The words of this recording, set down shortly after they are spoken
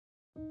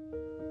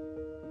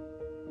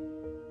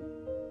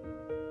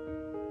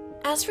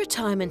As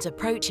retirement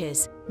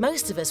approaches,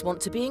 most of us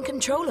want to be in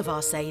control of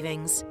our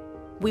savings.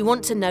 We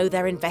want to know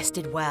they're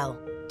invested well,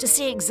 to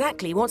see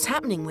exactly what's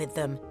happening with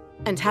them,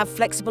 and have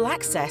flexible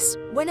access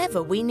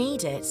whenever we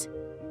need it.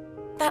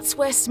 That's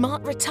where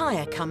Smart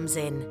Retire comes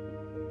in.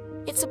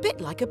 It's a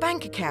bit like a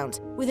bank account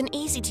with an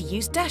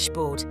easy-to-use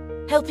dashboard,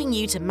 helping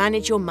you to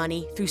manage your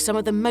money through some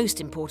of the most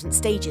important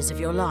stages of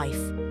your life.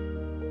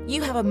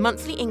 You have a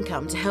monthly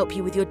income to help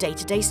you with your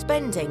day-to-day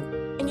spending,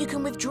 and you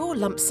can withdraw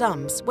lump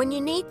sums when you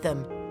need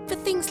them for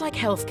things like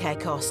healthcare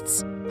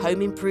costs,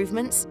 home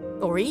improvements,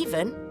 or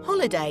even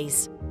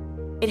holidays.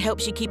 It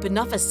helps you keep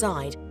enough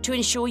aside to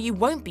ensure you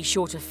won't be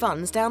short of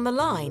funds down the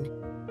line.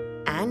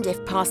 And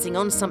if passing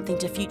on something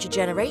to future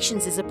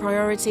generations is a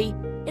priority,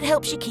 it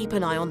helps you keep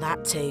an eye on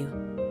that too.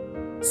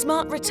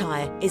 Smart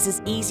Retire is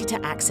as easy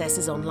to access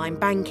as online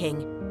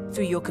banking,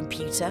 through your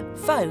computer,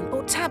 phone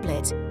or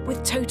tablet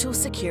with total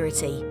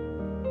security,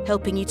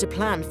 helping you to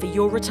plan for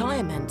your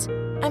retirement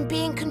and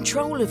be in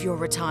control of your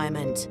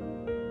retirement.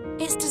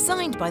 It's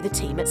designed by the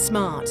team at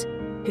Smart,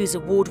 whose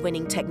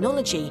award-winning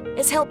technology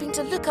is helping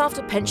to look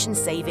after pension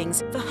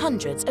savings for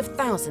hundreds of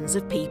thousands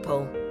of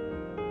people.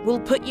 We'll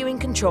put you in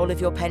control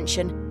of your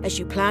pension as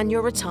you plan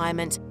your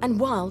retirement and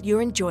while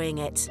you're enjoying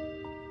it.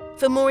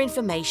 For more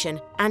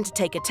information and to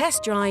take a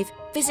test drive,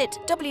 visit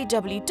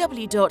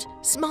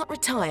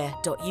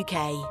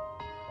www.smartretire.uk.